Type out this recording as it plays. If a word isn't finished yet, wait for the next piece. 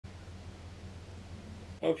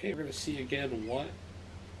Okay, we're gonna see again what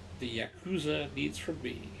the Yakuza needs from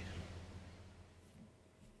me.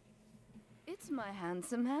 It's my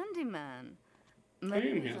handsome handyman. I am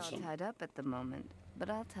Maria's all handsome. tied up at the moment,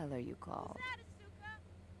 but I'll tell her you called.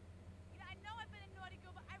 I know I've been a naughty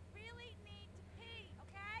girl, but I really need to pee,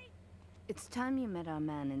 okay? It's time you met our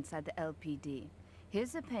man inside the LPD.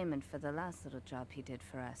 Here's a payment for the last little job he did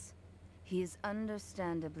for us. He is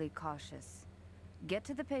understandably cautious. Get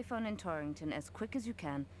to the payphone in Torrington as quick as you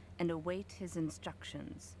can and await his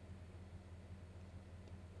instructions.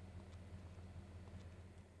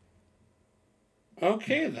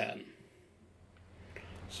 Okay then.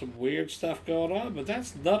 Some weird stuff going on, but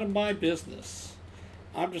that's none of my business.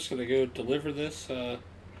 I'm just gonna go deliver this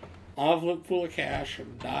envelope full of cash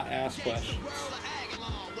and not ask questions.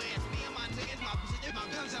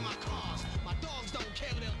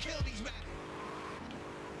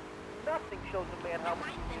 Nothing shows a man how much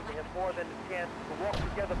he's using it more than the chance to walk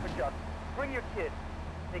together for justice. Bring your kids.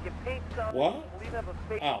 They can paint some. What? We'll even have a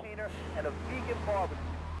face painter and a vegan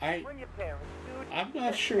barbecue. Bring your parents, dude. I'm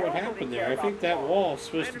not sure what happened there. I think that wall is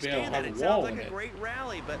supposed to be able to have a wall in it. Great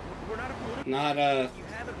rally, but we're not a political not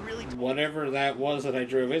whatever that was that I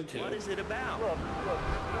drove into. What is it about? Look, you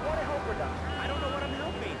want to help or not? I don't know what I'm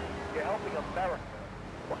helping. You're helping America.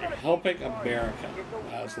 Helping America,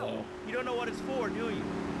 Laszlo. You don't know what it's for, do you?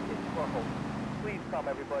 It's for hope. Please come,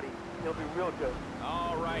 everybody. It'll be real good.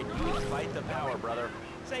 All right, you fight the power, brother.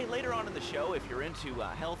 Say, later on in the show, if you're into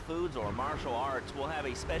health foods or martial arts, we'll have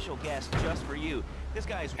a special guest just for you. This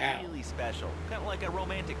guy's really special. Kind of like a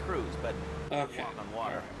romantic cruise, but walk on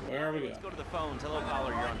water. Right, where are we going? Let's go to the phones. Hello,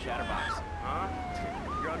 caller. You're on Chatterbox. Huh?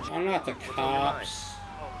 You're on I'm not the cops.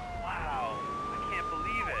 Oh, wow. I can't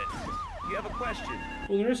believe it. You have a question?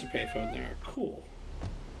 Well, there is a payphone there. Cool.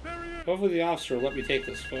 Hopefully the officer will let me take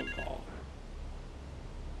this phone call.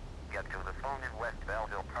 Get to the phone in West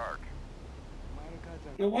Belleville Park.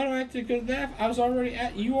 Now, why do I have to go to that? I was already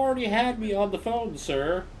at. You already had me on the phone,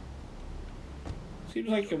 sir. Seems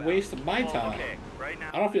like a waste of my time. Okay. Right now,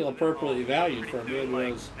 I don't feel appropriately valued for a man who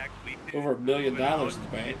has over $1 million in the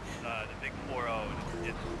bank. The big 4-0.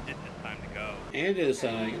 It's just time to go. And is, you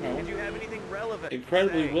know,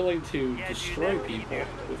 incredibly willing to destroy people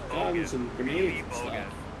with guns and grenades and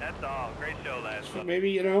stuff. That's all. Great show last So maybe,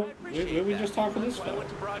 you know, maybe we just talk on this phone. I went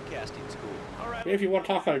to broadcasting school. All right. Maybe if you want to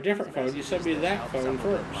talk on a different phone, you send me that phone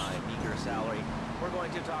first. My meager salary. We're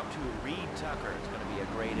going to talk to Reed Tucker. It's going to be a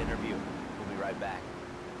great interview. We'll be right back.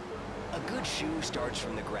 A good shoe starts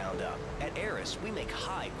from the ground up. At Eris, we make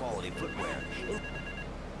high-quality footwear.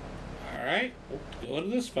 All right, we'll go to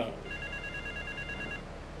this phone.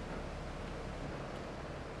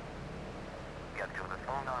 Get to the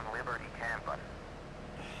phone on Liberty Campus.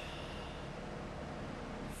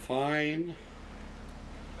 Fine.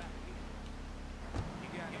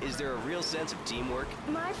 Is there a real sense of teamwork?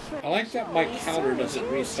 I like that my counter doesn't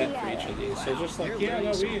reset for each of these. So just like, yeah,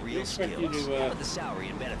 no, we expect you to, the salary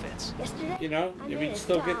and benefits. you know, we can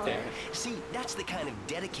still get there. See, that's the kind of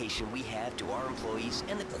dedication we have to our employees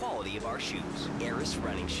and the quality of our shoes. Eris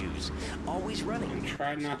running shoes. Always running.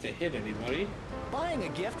 Try not to hit anybody. Buying a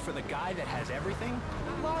gift for the guy that has everything?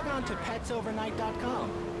 Log on to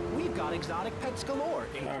petsovernight.com. We've got exotic pets galore,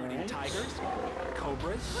 including tigers,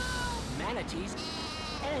 cobras, manatees,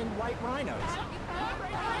 and white rhinos.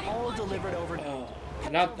 All delivered over...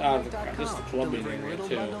 Not out of the car, just the Colombian area,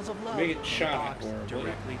 too. Make it shot at horribly.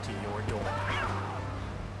 Directly to your door.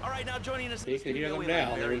 All right, now joining us. You can hear them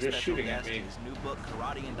now. They were just shooting at me. His new book,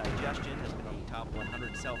 Karate and Digestion, has been on the top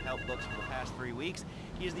 100 self-help books for the past 3 weeks.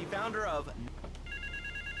 He is the founder of...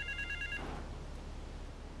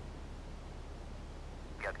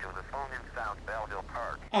 Get to the phone in South Belleville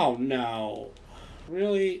Park. Oh, no.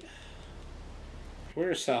 Really?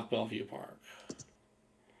 Where's South Bellevue Park?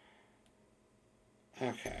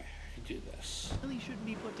 Okay, I can do this. Really shouldn't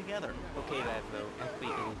be put together. Okay, Laszlo, actually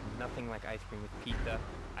it is nothing like ice cream with pizza.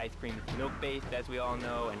 Ice cream is milk-based, as we all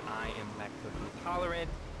know, and I am lactose intolerant.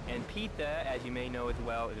 And pizza, as you may know as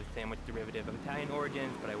well, is a sandwich derivative of Italian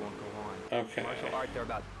origins, but I won't go on. Okay. Martial arts are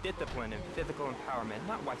about discipline and physical empowerment,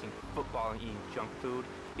 not watching football and eating junk food.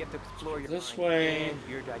 You have to explore your This mind way and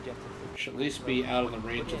your digestive system. should at least be out of the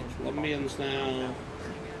range of the Colombians now.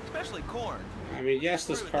 Especially corn. I mean, yes,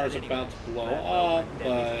 this car's about to blow up,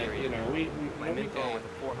 but, you know, we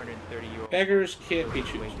beggars can't be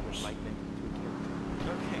choosers. Okay.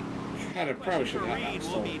 God, I probably should have Reed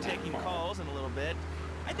not will be stolen that taking car. calls in a little bit.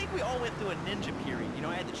 I think we all went through a ninja period. You know,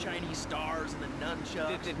 I had the Chinese stars and the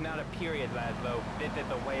nunchucks. This is not a period, Laszlo. This is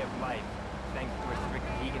a way of life. Thanks to a strict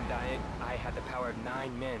vegan diet, I had the power of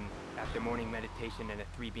 9 men. After morning meditation and a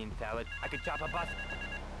 3-bean salad, I could chop a bus.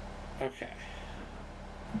 Okay.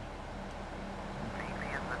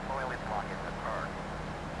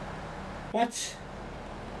 What?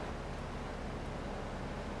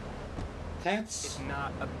 That's... It's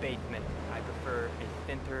not a basement. I prefer a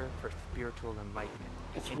center for spiritual enlightenment.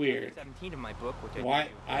 That's In weird. 17 of my book, which Why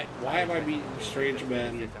am I meeting strange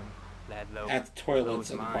men at the toilets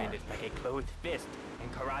closed in the mind park? is like a closed fist,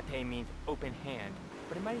 and karate means open hand,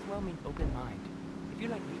 but it might as well mean open mind. If you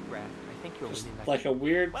like wheatgrass, I think you'll Just really like a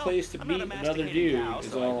weird Well, place to I'm meet not a another masticating dude cow, is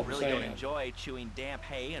so all I I'm really don't saying. enjoy chewing damp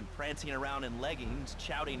hay and prancing around in leggings,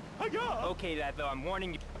 shouting, "Hi-ya!" Okay, that though, I'm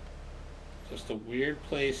warning you. Just a weird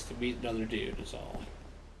place to meet another dude is all.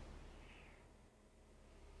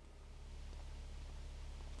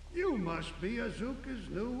 You must be Azuka's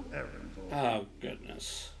new errand boy. Oh,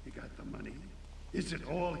 goodness. You got the money? Is it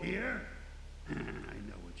all here? I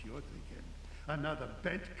know what you're thinking. Another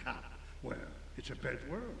bent cop. Well, it's a bent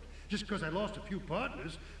world. Just because I lost a few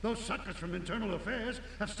partners, those suckers from Internal Affairs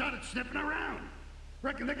have started sniffing around.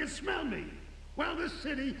 Reckon they can smell me. Well, this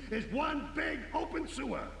city is one big open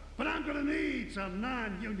sewer. But I'm gonna need some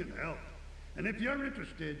non-union help. And if you're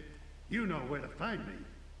interested, you know where to find me.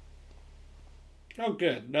 Oh,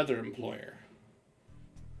 good. Another employer.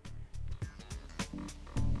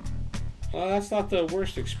 Well, that's not the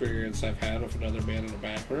worst experience I've had with another man in the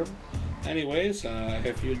back room. Anyways,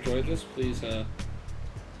 if you enjoyed this, please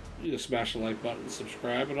smash the like button,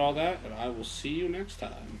 subscribe, and all that, and I will see you next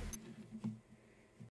time.